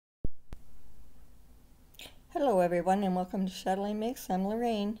Hello everyone and welcome to Chatelainmakes. I'm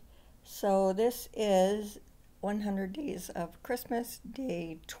Lorraine. So this is 100 Days of Christmas,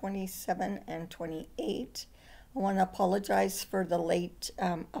 day 27 and 28. I want to apologize for the late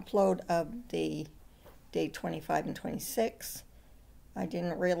upload of the day 25 and 26. I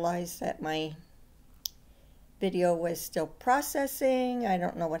didn't realize that my video was still processing. I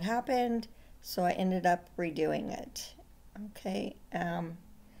don't know what happened, so I ended up redoing it. Okay,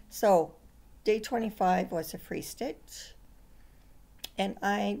 so day 25 was a free stitch, and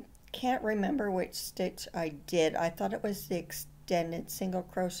I can't remember which stitch I did. I thought it was the extended single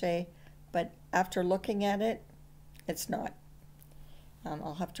crochet, but after looking at it, it's not.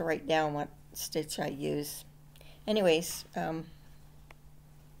 I'll have to write down what stitch I use. Anyways,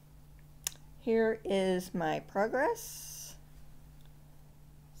 here is my progress.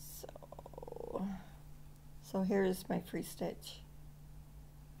 So here's my free stitch.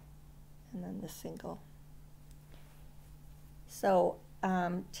 And then the single. So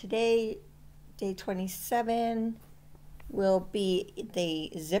today, day 27, will be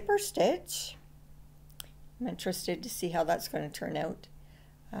the zipper stitch. I'm interested to see how that's going to turn out.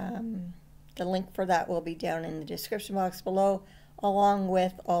 The link for that will be down in the description box below, along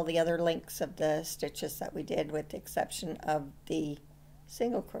with all the other links of the stitches that we did, with the exception of the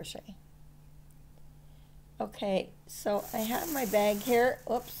single crochet. Okay, so I have my bag here.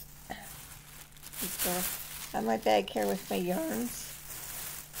 Oops. So I have my bag here with my yarns.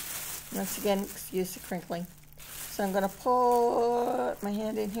 Once again, excuse the crinkling. So I'm going to put my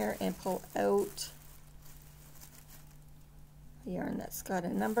hand in here and pull out a yarn that's got a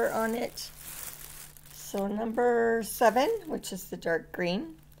number on it. So number 7, which is the dark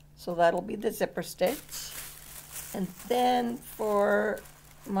green. So that'll be the zipper stitch. And then for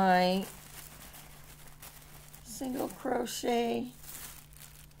my single crochet,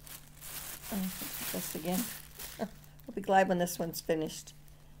 this again. I'll be glad when this one's finished.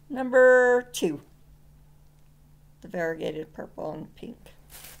 Number 2, the variegated purple and pink.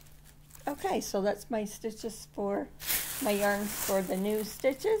 Okay, so that's my stitches for my yarns for the new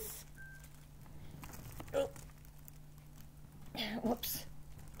stitches. Oh. Whoops,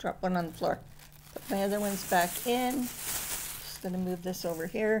 dropped one on the floor. Put my other ones back in. Just gonna move this over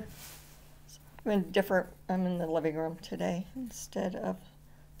here. I'm in the living room today instead of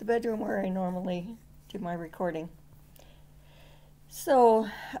the bedroom where I normally do my recording. So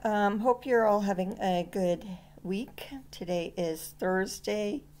hope you're all having a good week. Today is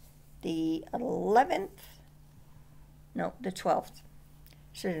Thursday the 11th. No, the 12th.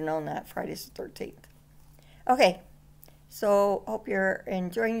 Should have known that. Friday's the 13th. Okay, so hope you're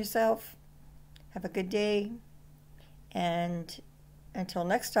enjoying yourself. Have a good day, and until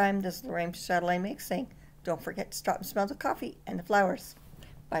next time, this is Lorraine from Chatelainmakes saying, don't forget to stop and smell the coffee and the flowers.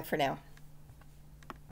 Bye for now.